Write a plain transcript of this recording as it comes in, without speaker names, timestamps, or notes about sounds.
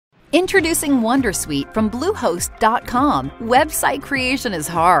Introducing Wondersuite from Bluehost.com. Website creation is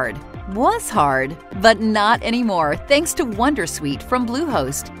hard. Was hard, but not anymore thanks to Wondersuite from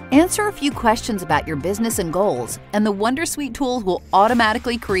Bluehost. Answer a few questions about your business and goals, and the Wondersuite tools will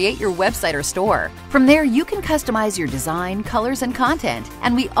automatically create your website or store. From there, you can customize your design, colors, and content,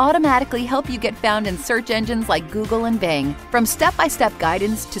 and we automatically help you get found in search engines like Google and Bing. From step-by-step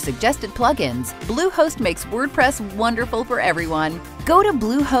guidance to suggested plugins, Bluehost makes WordPress wonderful for everyone. Go to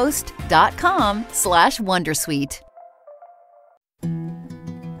bluehost.com/Wondersuite.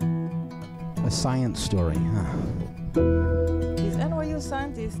 A science story, huh? These NYU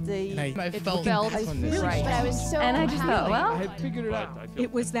scientists, I felt right. But I was so And I just thought, well, I had figured it out.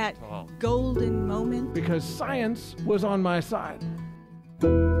 It was that golden moment. Because science was on my side.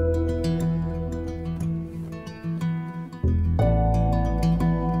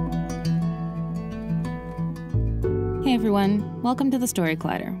 Hey everyone, welcome to the Story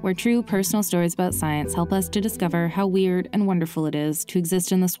Collider, where true personal stories about science help us to discover how weird and wonderful it is to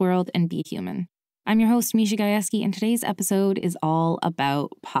exist in this world and be human. I'm your host, Misha Gajewski, and today's episode is all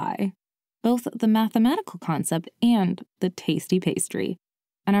about pie, both the mathematical concept and the tasty pastry.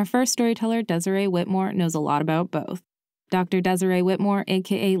 And our first storyteller, Desiré Whitmore, knows a lot about both. Dr. Desiré Whitmore,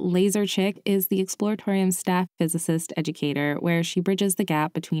 aka LASERchick, is the Exploratorium staff physicist educator, where she bridges the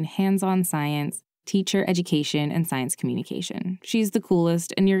gap between hands-on science, teacher education, and science communication. She's the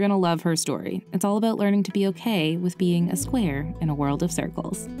coolest, and you're gonna love her story. It's all about learning to be okay with being a square in a world of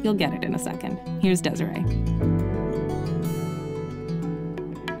circles. You'll get it in a second. Here's Desiré.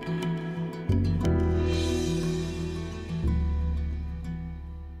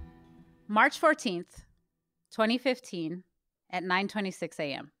 March 14th, 2015 at 9:26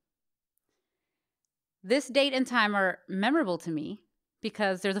 a.m. This date and time are memorable to me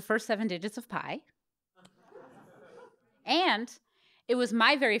because they're the first 7 digits of pi. And it was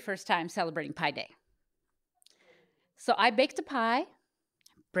my very first time celebrating Pi Day. So I baked a pie,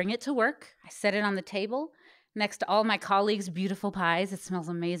 bring it to work. I set it on the table next to all my colleagues' beautiful pies. It smells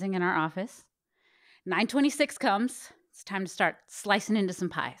amazing in our office. 9:26 comes. It's time to start slicing into some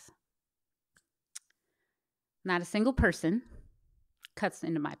pies. Not a single person cuts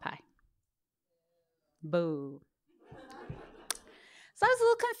into my pie. Boo. So I was a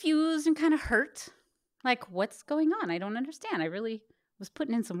little confused and kind of hurt. Like, what's going on? I don't understand. I really was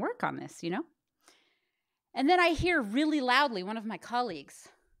putting in some work on this, you know? And then I hear really loudly one of my colleagues,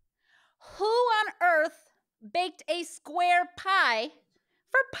 "Who on earth baked a square pie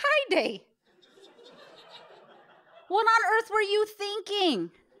for Pi Day? What on earth were you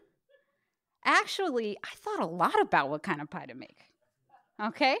thinking?" Actually, I thought a lot about what kind of pie to make.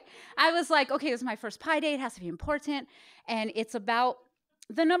 Okay? I was like, okay, this is my first Pi Day. It has to be important. And it's about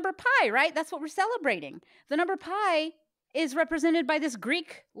the number pi, right? That's what we're celebrating. The number pi is represented by this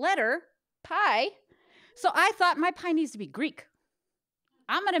Greek letter, pi. So I thought my pie needs to be Greek.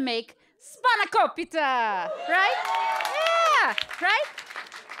 I'm going to make spanakopita, right? Yeah, right?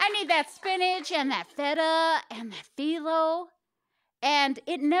 I need that spinach and that feta and that phyllo. And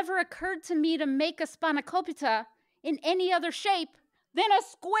it never occurred to me to make a spanakopita in any other shape than a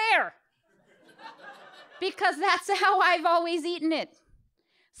square. Because that's how I've always eaten it.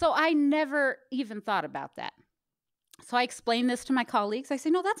 So I never even thought about that. So I explained this to my colleagues. I say,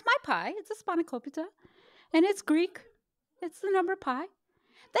 no, that's my pie. It's a spanakopita. And it's Greek. It's the number pi.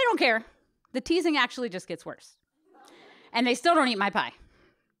 They don't care. The teasing actually just gets worse. And they still don't eat my pie,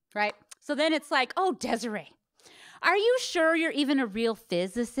 right? So then it's like, oh, Desiré, are you sure you're even a real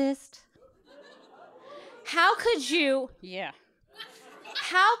physicist? How could you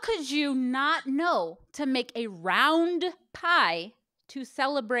not know to make a round pie to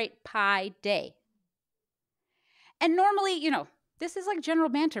celebrate Pi Day? And normally, you know, this is like general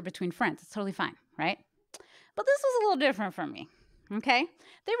banter between friends. It's totally fine, right? But this was a little different for me, okay?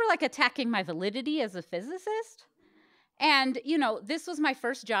 They were like attacking my validity as a physicist. And, you know, this was my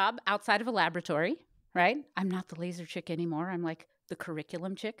first job outside of a laboratory, right? I'm not the laser chick anymore. I'm like the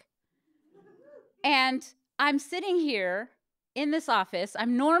curriculum chick. And I'm sitting here in this office.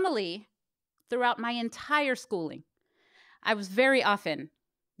 I'm normally, throughout my entire schooling, I was very often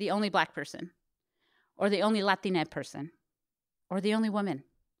the only Black person, or the only Latina person, or the only woman.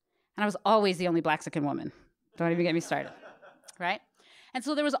 And I was always the only Blaxican woman. Don't even get me started, right? And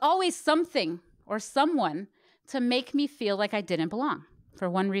so there was always something or someone to make me feel like I didn't belong for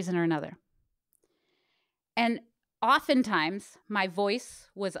one reason or another. And oftentimes, my voice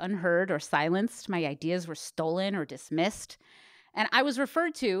was unheard or silenced. My ideas were stolen or dismissed. And I was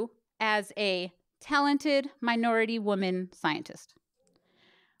referred to as a talented minority woman scientist,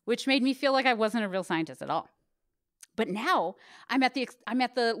 which made me feel like I wasn't a real scientist at all. But now I'm at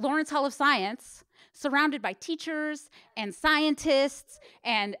the Lawrence Hall of Science, surrounded by teachers and scientists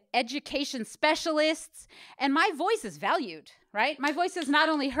and education specialists, and my voice is valued, right? My voice is not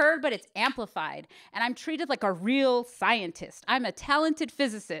only heard, but it's amplified, and I'm treated like a real scientist. I'm a talented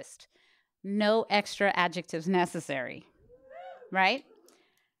physicist. No extra adjectives necessary, right?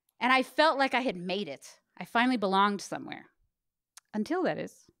 And I felt like I had made it. I finally belonged somewhere. Until, that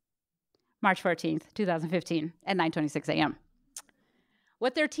is, March 14th, 2015 at 9:26 a.m.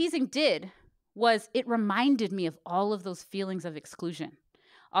 What their teasing did was it reminded me of all of those feelings of exclusion,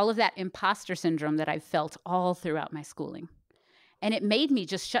 all of that imposter syndrome that I felt all throughout my schooling. And it made me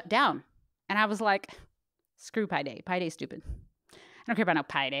just shut down. And I was like, screw Pi Day. Pi Day's stupid. I don't care about no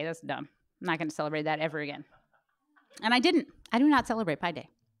Pi Day. That's dumb. I'm not going to celebrate that ever again. And I didn't. I do not celebrate Pi Day.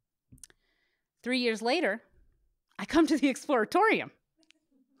 3 years later, I come to the Exploratorium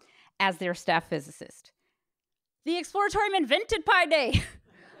as their staff physicist. The Exploratorium invented Pi Day.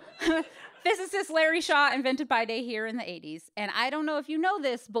 Physicist Larry Shaw invented Pi Day here in the 80s. And I don't know if you know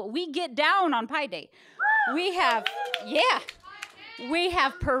this, but we get down on Pi Day. We have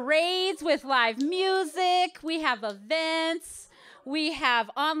parades with live music. We have events. We have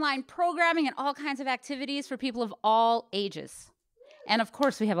online programming and all kinds of activities for people of all ages. And of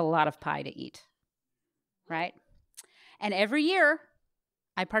course, we have a lot of pie to eat, right? And every year,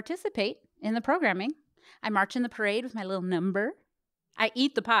 I participate in the programming. I march in the parade with my little number. I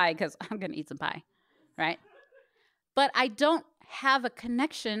eat the pie because I'm going to eat some pie, right? But I don't have a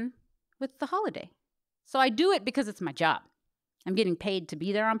connection with the holiday. So I do it because it's my job. I'm getting paid to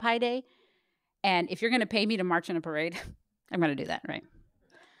be there on Pi Day. And if you're going to pay me to march in a parade, I'm going to do that, right?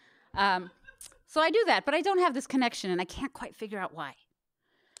 So I do that, but I don't have this connection, and I can't quite figure out why.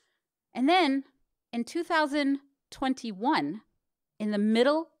 And then in 2021, in the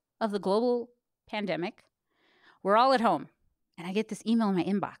middle of the global pandemic, we're all at home. And I get this email in my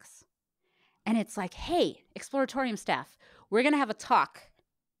inbox. And it's like, hey, Exploratorium staff, we're going to have a talk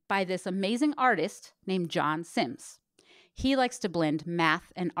by this amazing artist named John Sims. He likes to blend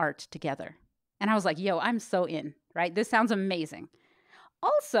math and art together. And I was like, yo, I'm so in, right? This sounds amazing.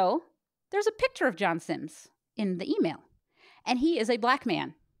 Also, there's a picture of John Sims in the email. And he is a Black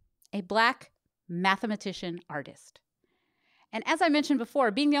man, a Black mathematician artist. And as I mentioned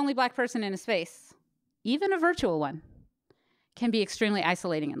before, being the only Black person in a space, even a virtual one, can be extremely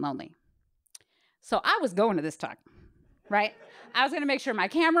isolating and lonely. So I was going to this talk, right? I was going to make sure my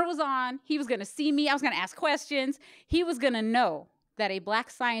camera was on. He was going to see me. I was going to ask questions. He was going to know that a Black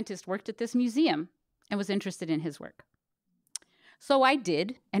scientist worked at this museum and was interested in his work. So I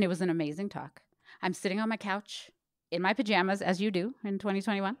did, and it was an amazing talk. I'm sitting on my couch in my pajamas, as you do in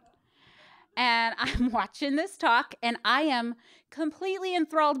 2021, and I'm watching this talk, and I am completely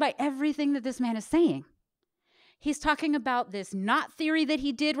enthralled by everything that this man is saying. He's talking about this knot theory that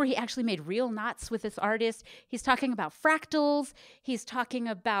he did where he actually made real knots with this artist. He's talking about fractals. He's talking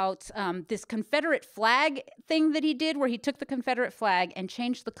about this Confederate flag thing that he did where he took the Confederate flag and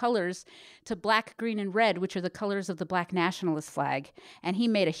changed the colors to black, green, and red, which are the colors of the Black nationalist flag. And he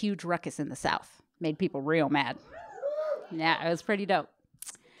made a huge ruckus in the South, made people real mad. Yeah, it was pretty dope.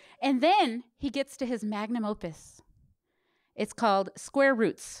 And then he gets to his magnum opus. It's called Square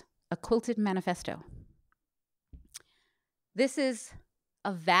Roots, a Quilted Manifesto. This is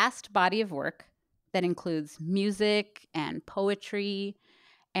a vast body of work that includes music and poetry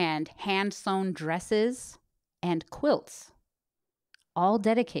and hand-sewn dresses and quilts, all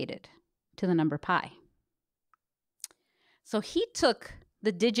dedicated to the number pi. So he took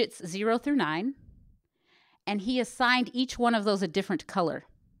the digits 0 through 9, and he assigned each one of those a different color.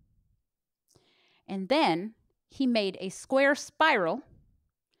 And then he made a square spiral,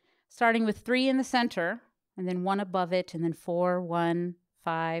 starting with 3 in the center, and then 1 above it, and then 4, 1,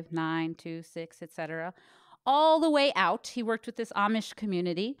 5, 9, 2, 6, etc. All the way out, he worked with this Amish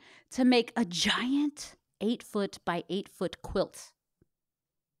community to make a giant 8-foot by 8-foot quilt,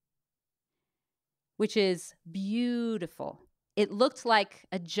 which is beautiful. It looked like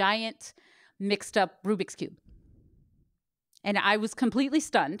a giant mixed up Rubik's Cube. And I was completely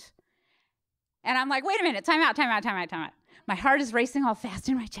stunned. And I'm like, wait a minute, time out. My heart is racing all fast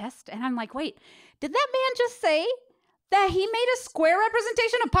in my chest. And I'm like, wait, did that man just say that he made a square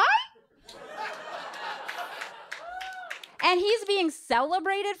representation of pi? And he's being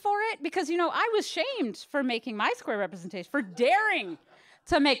celebrated for it because, you know, I was shamed for making my square representation, for daring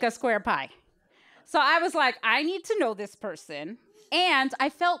to make a square pie. So I was like, I need to know this person. And I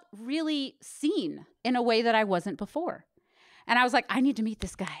felt really seen in a way that I wasn't before. And I was like, I need to meet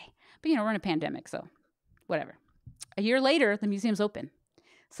this guy. But, you know, we're in a pandemic, so whatever. A year later, the museum's open.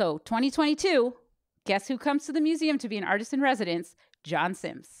 So 2022, Guess who comes to the museum to be an artist in residence? John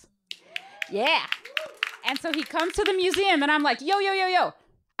Sims. Yeah. And so he comes to the museum, and I'm like, yo,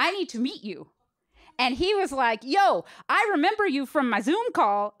 I need to meet you. And he was like, yo, I remember you from my Zoom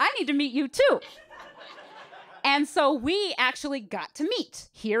call. I need to meet you too. And so we actually got to meet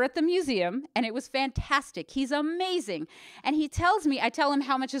here at the museum, and it was fantastic. He's amazing. And he tells me, I tell him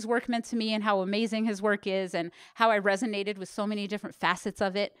how much his work meant to me and how amazing his work is and how I resonated with so many different facets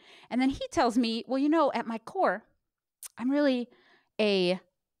of it. And then he tells me, well, you know, at my core, I'm really a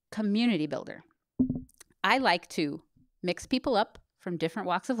community builder. I like to mix people up from different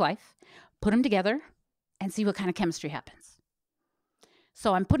walks of life, put them together, and see what kind of chemistry happens.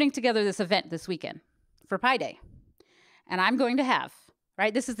 So I'm putting together this event this weekend for Pi Day. And I'm going to have,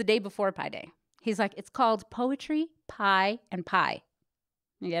 right, this is the day before Pi Day. He's like, it's called Poetry, Pie, and Pie.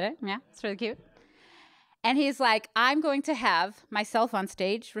 You get it? Yeah, it's really cute. And he's like, I'm going to have myself on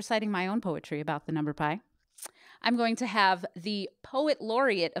stage reciting my own poetry about the number pi. I'm going to have the poet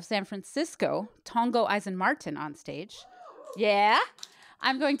laureate of San Francisco, Tongo Eisen Martin, on stage. Yeah.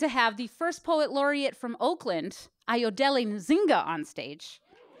 I'm going to have the first poet laureate from Oakland, Ayodele Nzinga, on stage.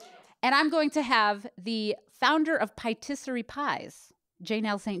 And I'm going to have the founder of Patisserie Pies,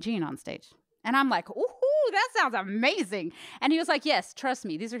 Janelle St. Jean, on stage. And I'm like, ooh, that sounds amazing. And he was like, yes, trust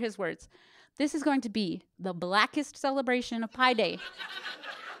me. These are his words. This is going to be the blackest celebration of Pi Day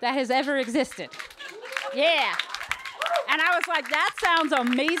that has ever existed. Yeah. And I was like, that sounds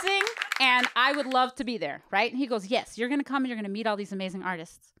amazing. And I would love to be there, right? And he goes, yes, you're going to come and you're going to meet all these amazing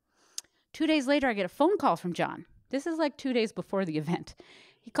artists. 2 days later, I get a phone call from John. This is like 2 days before the event.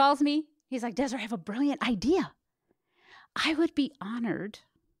 He calls me. He's like, Desiree, I have a brilliant idea. I would be honored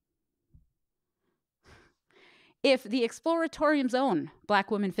if the Exploratorium's own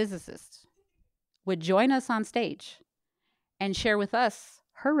Black woman physicist would join us on stage and share with us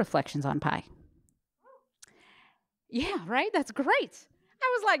her reflections on pi. Yeah, right? That's great.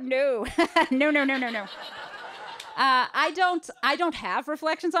 I was like, no, no. I don't have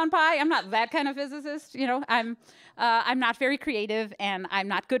reflections on pi. I'm not that kind of physicist. You know, I'm not very creative, and I'm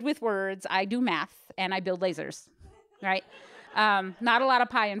not good with words. I do math and I build lasers, right? Not a lot of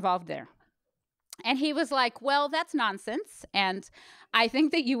pi involved there. And he was like, well, that's nonsense. And I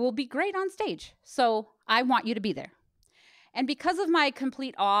think that you will be great on stage. So I want you to be there. And because of my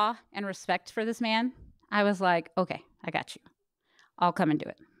complete awe and respect for this man, I was like, okay, I got you. I'll come and do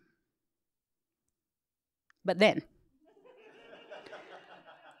it. But then,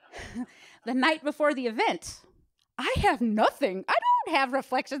 the night before the event, I have nothing. I don't have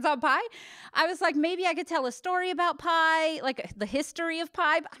reflections on pi. I was like, maybe I could tell a story about pi, like the history of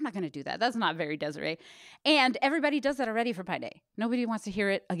pi, but I'm not going to do that. That's not very Desiree. And everybody does that already for Pi Day. Nobody wants to hear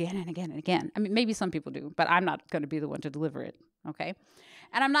it again and again and again. I mean, maybe some people do, but I'm not going to be the one to deliver it, okay?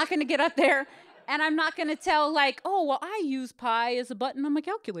 And I'm not going to get up there and I'm not going to tell like, oh, well, I use pi as a button on my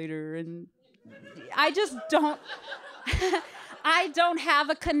calculator. And I just don't, I don't have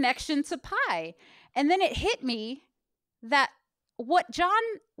a connection to pi. And then it hit me that what John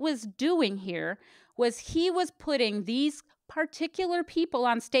was doing here was he was putting these particular people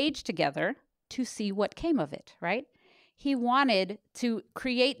on stage together to see what came of it, right? He wanted to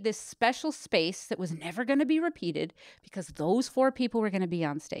create this special space that was never going to be repeated because those 4 people were going to be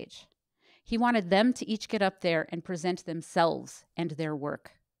on stage. He wanted them to each get up there and present themselves and their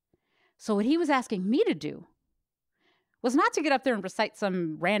work. So what he was asking me to do was not to get up there and recite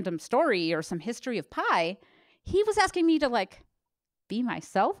some random story or some history of pi. He was asking me to like be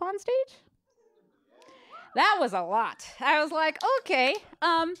myself on stage. That was a lot. I was like, okay.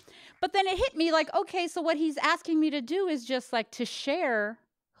 But then it hit me like, okay, so what he's asking me to do is just like to share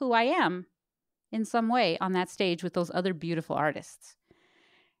who I am in some way on that stage with those other beautiful artists.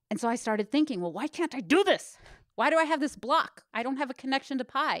 And so I started thinking, well, why can't I do this? Why do I have this block? I don't have a connection to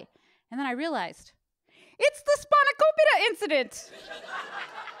pi. And then I realized, it's the Spanakopita incident.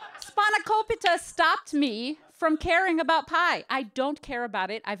 Spanakopita stopped me from caring about pi. I don't care about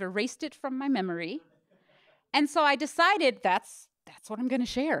it. I've erased it from my memory. And so I decided that's what I'm going to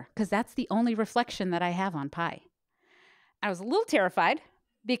share because that's the only reflection that I have on pi. I was a little terrified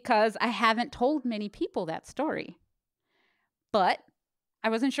because I haven't told many people that story. But I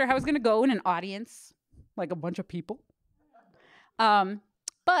wasn't sure how I was going to go in an audience, like a bunch of people.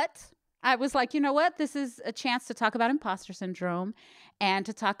 But I was like, you know what? This is a chance to talk about imposter syndrome and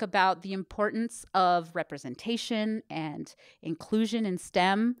to talk about the importance of representation and inclusion in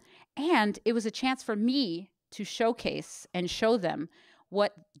STEM. And it was a chance for me to showcase and show them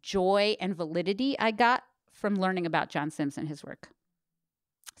what joy and validity I got from learning about John Sims and his work.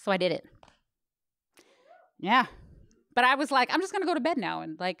 So I did it. Yeah. But I was like, I'm just going to go to bed now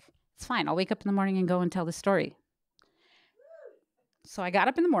and like It's fine. I'll wake up in the morning and go and tell the story. So I got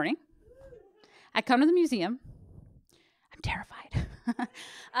up in the morning. I come to the museum. I'm terrified.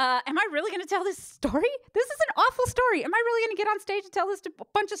 Am I really going to tell this story? This is an awful story. Am I really going to get on stage and tell this to a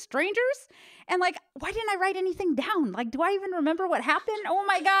bunch of strangers? And like, why didn't I write anything down? Like, do I even remember what happened? Oh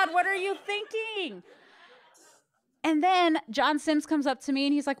my God, what are you thinking? And then John Sims comes up to me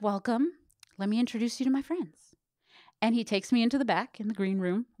and he's like, welcome. Let me introduce you to my friends. And he takes me into the back in the green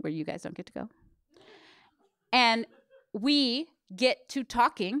room where you guys don't get to go. And we get to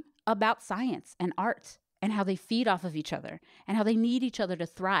talking about science and art and how they feed off of each other and how they need each other to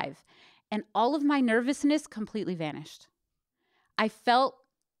thrive. And all of my nervousness completely vanished. I felt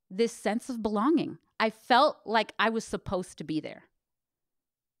this sense of belonging. I felt like I was supposed to be there.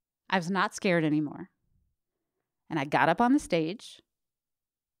 I was not scared anymore. And I got up on the stage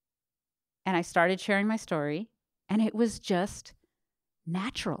and I started sharing my story, and it was just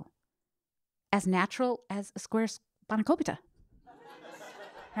natural as a square spanakopita,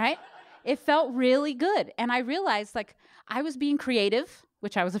 right? It felt really good. And I realized like I was being creative,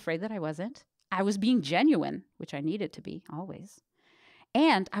 which I was afraid that I wasn't. I was being genuine, which I needed to be always.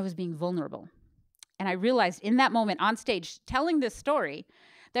 And I was being vulnerable. And I realized in that moment on stage, telling this story,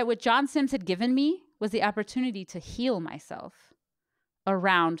 that what John Sims had given me was the opportunity to heal myself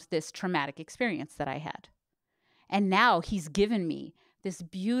around this traumatic experience that I had. And now he's given me this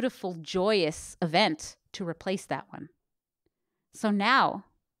beautiful, joyous event to replace that one. So now,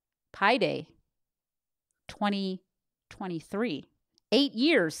 Pi Day 2023, 8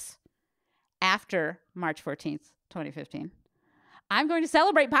 years after March 14th, 2015, I'm going to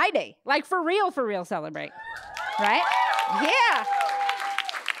celebrate Pi Day, like for real celebrate, right? Yeah.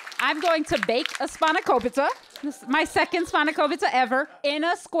 I'm going to bake a spanakopita, my second spanakopita ever, in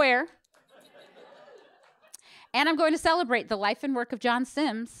a square. And I'm going to celebrate the life and work of John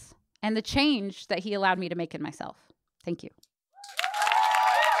Sims and the change that he allowed me to make in myself. Thank you.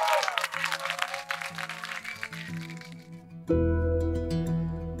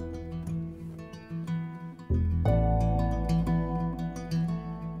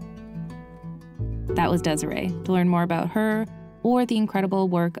 That was Desiree. To learn more about her or the incredible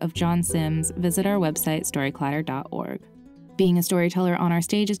work of John Sims, visit our website, storyclatter.org. Being a storyteller on our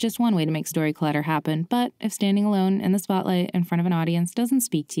stage is just one way to make Storyclatter happen, but if standing alone in the spotlight in front of an audience doesn't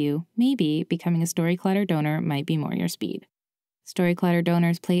speak to you, maybe becoming a Storyclatter donor might be more your speed. Storyclatter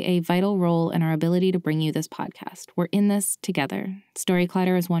donors play a vital role in our ability to bring you this podcast. We're in this together.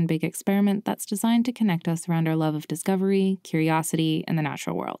 Storyclatter is one big experiment that's designed to connect us around our love of discovery, curiosity, and the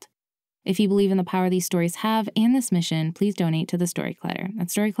natural world. If you believe in the power these stories have and this mission, please donate to the Storyclatter at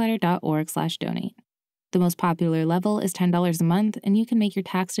storyclatter.org/donate. The most popular level is $10 a month, and you can make your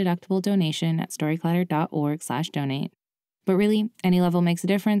tax-deductible donation at storyclatter.org/donate. But really, any level makes a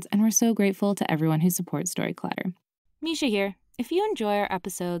difference, and we're so grateful to everyone who supports Storyclatter. Misha here. If you enjoy our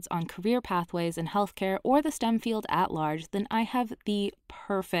episodes on career pathways in healthcare or the STEM field at large, then I have the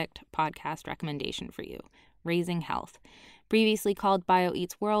perfect podcast recommendation for you, Raising Health. Previously called Bio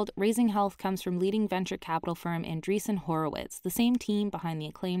Eats World, Raising Health comes from leading venture capital firm Andreessen Horowitz, the same team behind the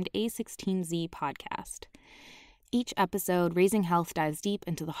acclaimed A16Z podcast. Each episode, Raising Health dives deep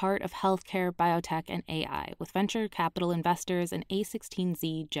into the heart of healthcare, biotech, and AI with venture capital investors and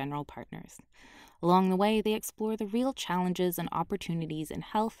A16Z general partners. Along the way, they explore the real challenges and opportunities in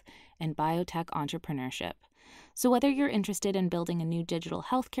health and biotech entrepreneurship. So whether you're interested in building a new digital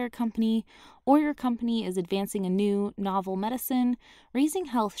healthcare company or your company is advancing a new, novel medicine, Raising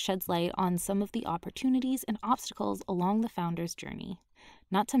Health sheds light on some of the opportunities and obstacles along the founder's journey.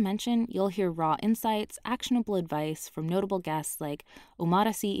 Not to mention, you'll hear raw insights, actionable advice from notable guests like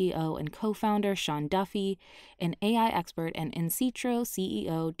Omada CEO and co-founder Sean Duffy, and AI expert and In Citro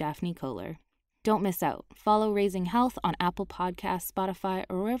CEO Daphne Kohler. Don't miss out. Follow Raising Health on Apple Podcasts, Spotify,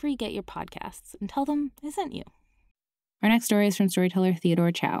 or wherever you get your podcasts, and tell them I sent you. Our next story is from storyteller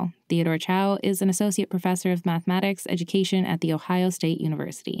Theodore Chao. Theodore Chao is an associate professor of mathematics education at The Ohio State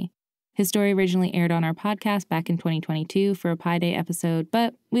University. His story originally aired on our podcast back in 2022 for a Pi Day episode,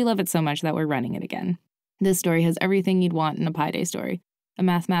 but we love it so much that we're running it again. This story has everything you'd want in a Pi Day story: a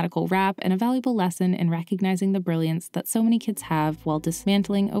mathematical rap and a valuable lesson in recognizing the brilliance that so many kids have while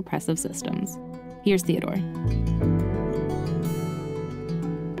dismantling oppressive systems. Here's Theodore.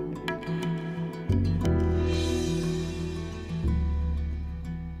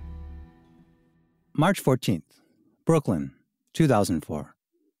 March 14th, Brooklyn, 2004.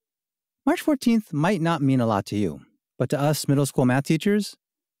 March 14th might not mean a lot to you, but to us middle school math teachers,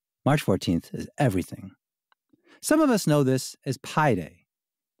 March 14th is everything. Some of us know this as Pi Day.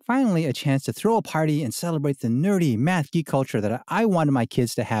 Finally, a chance to throw a party and celebrate the nerdy math geek culture that I wanted my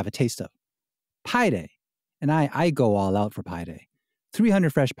kids to have a taste of. Pie Day. And I go all out for Pie Day.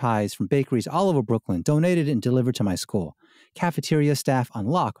 300 fresh pies from bakeries all over Brooklyn, donated and delivered to my school. Cafeteria staff on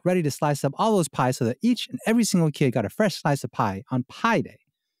lock, ready to slice up all those pies so that each and every single kid got a fresh slice of pie on Pie Day.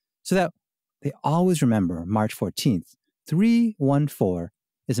 So that they always remember March 14th. 314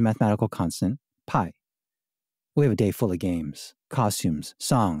 is a mathematical constant, pi. We have a day full of games, costumes,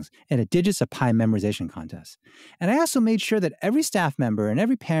 songs, and a digits of pi memorization contest. And I also made sure that every staff member and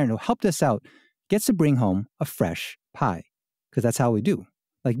every parent who helped us out gets to bring home a fresh pie, because that's how we do.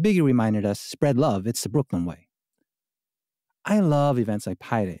 Like Biggie reminded us, spread love, it's the Brooklyn way. I love events like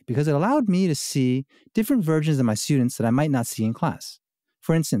Pie Day because it allowed me to see different versions of my students that I might not see in class.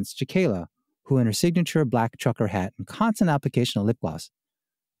 For instance, Jaquela, who in her signature black trucker hat and constant application of lip gloss,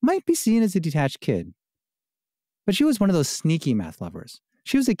 might be seen as a detached kid. But she was one of those sneaky math lovers.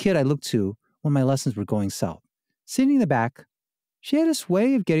 She was a kid I looked to when my lessons were going south. Sitting in the back, she had this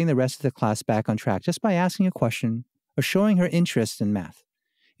way of getting the rest of the class back on track just by asking a question or showing her interest in math.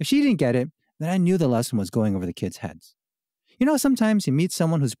 If she didn't get it, then I knew the lesson was going over the kids' heads. You know, sometimes you meet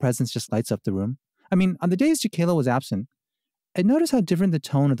someone whose presence just lights up the room. I mean, on the days Jaquela was absent, I noticed how different the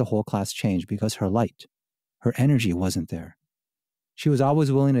tone of the whole class changed because her light, her energy wasn't there. She was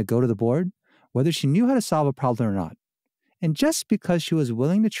always willing to go to the board, whether she knew how to solve a problem or not. And just because she was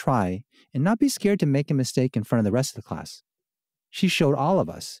willing to try and not be scared to make a mistake in front of the rest of the class, she showed all of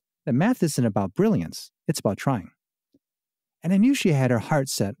us that math isn't about brilliance, it's about trying. And I knew she had her heart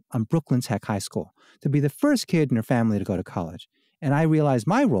set on Brooklyn Tech High School to be the first kid in her family to go to college, and I realized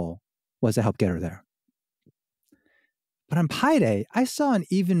my role was to help get her there. But on Pie Day, I saw an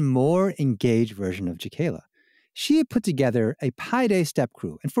even more engaged version of Jaquela. She had put together a Pie Day step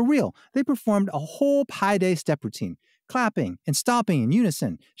crew, and for real, they performed a whole Pie Day step routine, clapping and stomping in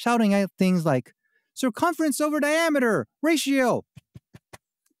unison, shouting out things like, circumference over diameter, ratio.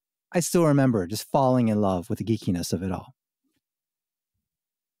 I still remember just falling in love with the geekiness of it all.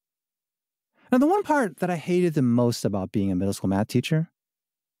 Now, the one part that I hated the most about being a middle school math teacher,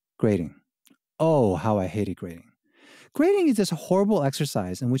 grading. Oh, how I hated grading. Grading is this horrible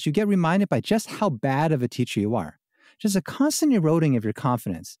exercise in which you get reminded by just how bad of a teacher you are. Just a constant eroding of your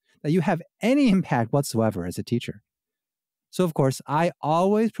confidence that you have any impact whatsoever as a teacher. So, of course, I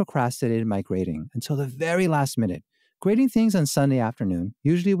always procrastinated my grading until the very last minute, grading things on Sunday afternoon,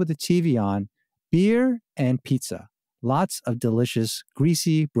 usually with the TV on, beer and pizza. Lots of delicious,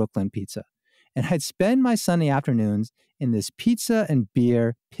 greasy Brooklyn pizza. And I'd spend my Sunday afternoons in this pizza and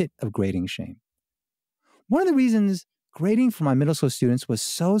beer pit of grading shame. One of the reasons grading for my middle school students was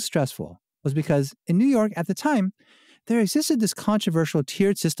so stressful was because in New York at the time, there existed this controversial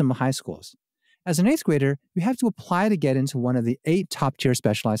tiered system of high schools. As an 8th grader, you have to apply to get into one of the 8 top-tier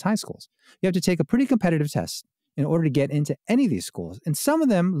specialized high schools. You have to take a pretty competitive test in order to get into any of these schools, and some of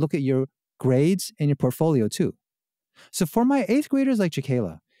them look at your grades and your portfolio too. So for my 8th graders like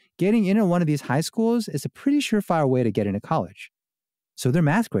Jaquela, getting into one of these high schools is a pretty surefire way to get into college. So their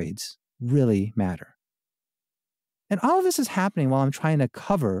math grades really matter. And all of this is happening while I'm trying to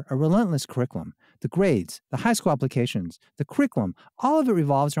cover a relentless curriculum. The grades, the high school applications, the curriculum, all of it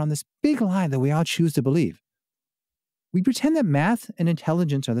revolves around this big lie that we all choose to believe. We pretend that math and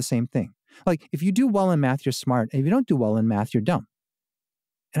intelligence are the same thing. Like, if you do well in math, you're smart, and if you don't do well in math, you're dumb.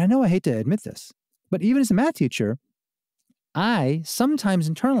 And I know I hate to admit this, but even as a math teacher, I sometimes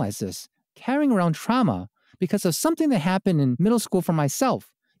internalize this, carrying around trauma because of something that happened in middle school for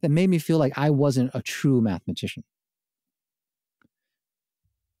myself that made me feel like I wasn't a true mathematician.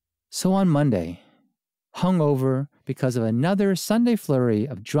 So on Monday, hungover because of another Sunday flurry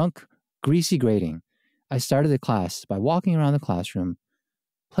of drunk, greasy grading, I started the class by walking around the classroom,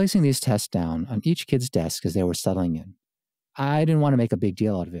 placing these tests down on each kid's desk as they were settling in. I didn't want to make a big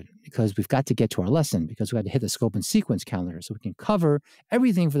deal out of it because we've got to get to our lesson because we had to hit the scope and sequence calendar so we can cover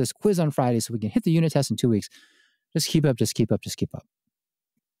everything for this quiz on Friday so we can hit the unit test in 2 weeks. Just keep up, just keep up, just keep up.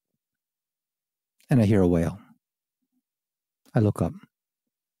 And I hear a wail. I look up.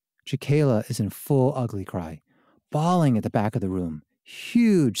 Jaquela is in full ugly cry, bawling at the back of the room.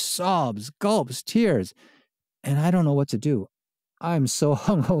 Huge sobs, gulps, tears. And I don't know what to do. I'm so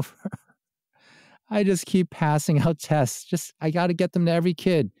hungover. I just keep passing out tests. I got to get them to every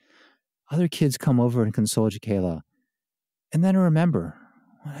kid. Other kids come over and console Jaquela. And then I remember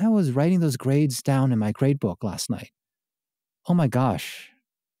when I was writing those grades down in my grade book last night. Oh my gosh,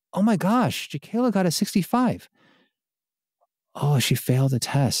 Jaquela got a 65. Oh, she failed the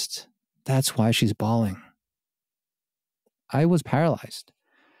test. That's why she's bawling. I was paralyzed.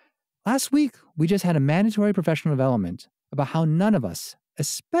 Last week, we just had a mandatory professional development about how none of us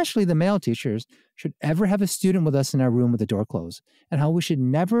especially the male teachers, should ever have a student with us in our room with the door closed, and how we should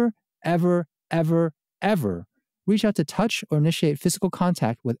never, ever, ever, ever reach out to touch or initiate physical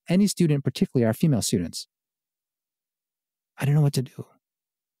contact with any student, particularly our female students. I didn't know what to do.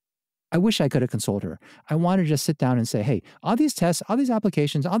 I wish I could have consoled her. I wanted to just sit down and say, hey, all these tests, all these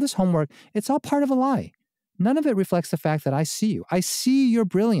applications, all this homework, it's all part of a lie. None of it reflects the fact that I see you. I see your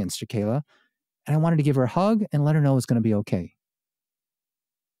brilliance, Jaquela. And I wanted to give her a hug and let her know it's going to be okay.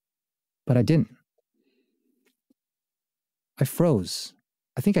 But I didn't. I froze.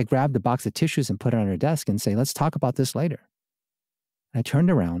 I think I grabbed a box of tissues and put it on her desk and say, let's talk about this later. And I turned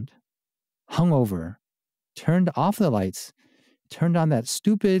around, hung over, turned off the lights, turned on that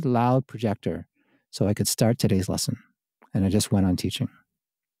stupid, loud projector so I could start today's lesson. And I just went on teaching.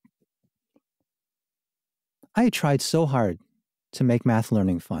 I had tried so hard to make math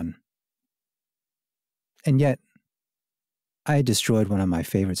learning fun. And yet, I had destroyed one of my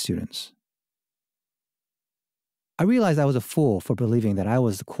favorite students. I realized I was a fool for believing that I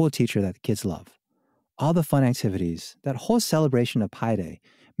was the cool teacher that the kids love. All the fun activities, that whole celebration of Pi Day,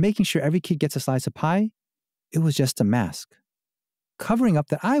 making sure every kid gets a slice of pie, it was just a mask, covering up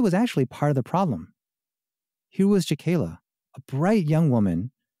that I was actually part of the problem. Here was Jaquela, a bright young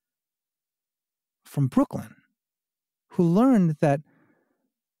woman from Brooklyn, who learned that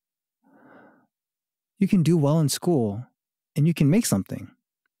you can do well in school and you can make something.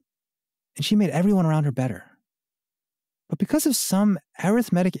 And she made everyone around her better. But because of some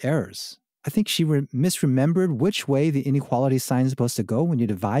arithmetic errors, I think she misremembered which way the inequality sign is supposed to go when you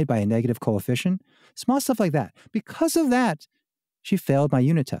divide by a negative coefficient. Small stuff like that. Because of that, she failed my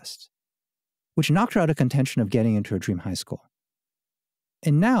unit test, which knocked her out of contention of getting into her dream high school.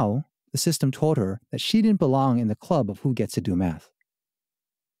 And now, the system told her that she didn't belong in the club of who gets to do math.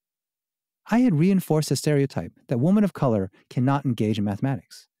 I had reinforced the stereotype that women of color cannot engage in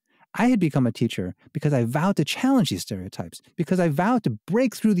mathematics. I had become a teacher because I vowed to challenge these stereotypes, because I vowed to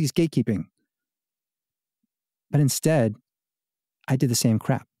break through these gatekeeping. But instead, I did the same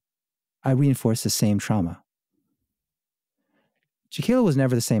crap. I reinforced the same trauma. Jaquela was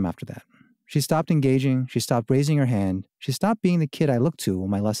never the same after that. She stopped engaging, she stopped raising her hand, she stopped being the kid I looked to when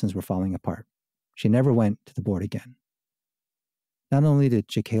my lessons were falling apart. She never went to the board again. Not only did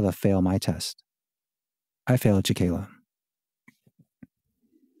Jaquela fail my test, I failed Jaquela.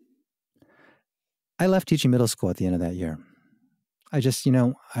 I left teaching middle school at the end of that year.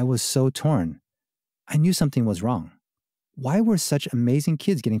 I was so torn. I knew something was wrong. Why were such amazing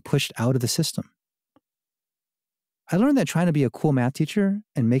kids getting pushed out of the system? I learned that trying to be a cool math teacher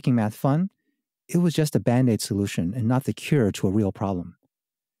and making math fun, it was just a Band-Aid solution and not the cure to a real problem.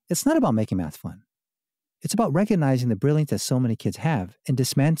 It's not about making math fun. It's about recognizing the brilliance that so many kids have and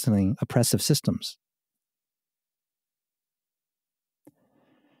dismantling oppressive systems.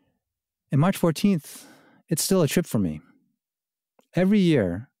 And March 14th, it's still a trip for me. Every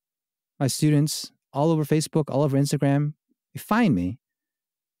year, my students all over Facebook, all over Instagram, they find me,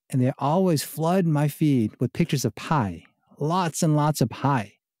 and they always flood my feed with pictures of pie, lots and lots of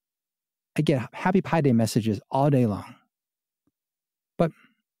pie. I get Happy Pi Day messages all day long. But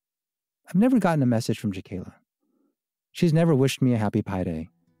I've never gotten a message from Jaquela. She's never wished me a Happy Pi Day.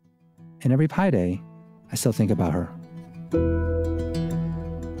 And every Pi Day, I still think about her.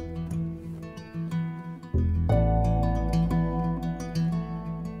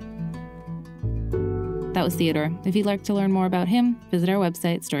 That was Theodore. If you'd like to learn more about him, visit our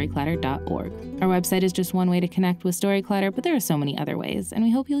website, storyclatter.org. Our website is just one way to connect with Storyclatter, but there are so many other ways, and we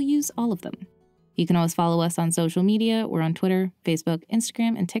hope you'll use all of them. You can always follow us on social media. We're on Twitter, Facebook,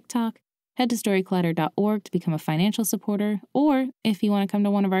 Instagram, and TikTok. Head to storyclatter.org to become a financial supporter, or if you want to come to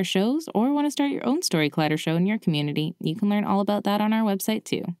one of our shows or want to start your own Storyclatter show in your community, you can learn all about that on our website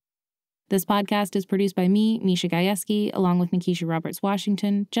too. This podcast is produced by me, Misha Gajewski, along with Nikisha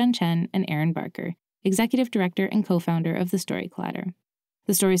Roberts-Washington, Jen Chen, and Aaron Barker, Executive Director and co-founder of The Storyclatter.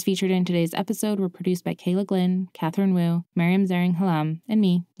 The stories featured in today's episode were produced by Kayla Glynn, Catherine Wu, Miriam Zering-Halam, and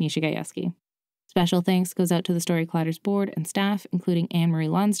me, Misha Gajewski. Special thanks goes out to the Storyclatter's board and staff, including Anne-Marie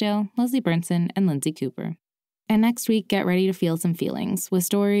Lonsdale, Leslie Burnson, and Lindsay Cooper. And next week, get ready to feel some feelings, with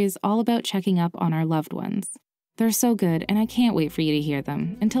stories all about checking up on our loved ones. They're so good, and I can't wait for you to hear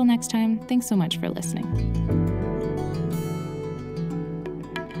them. Until next time, thanks so much for listening.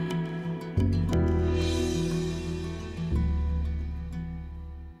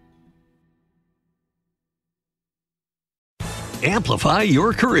 Amplify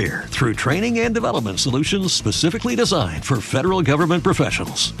your career through training and development solutions specifically designed for federal government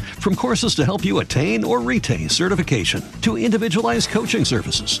professionals. From courses to help you attain or retain certification, to individualized coaching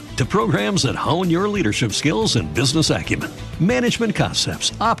services, to programs that hone your leadership skills and business acumen, Management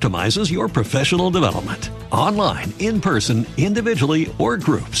Concepts optimizes your professional development. Online, in person, individually, or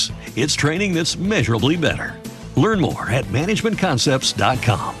groups, it's training that's measurably better. Learn more at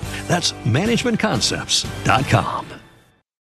managementconcepts.com. That's managementconcepts.com.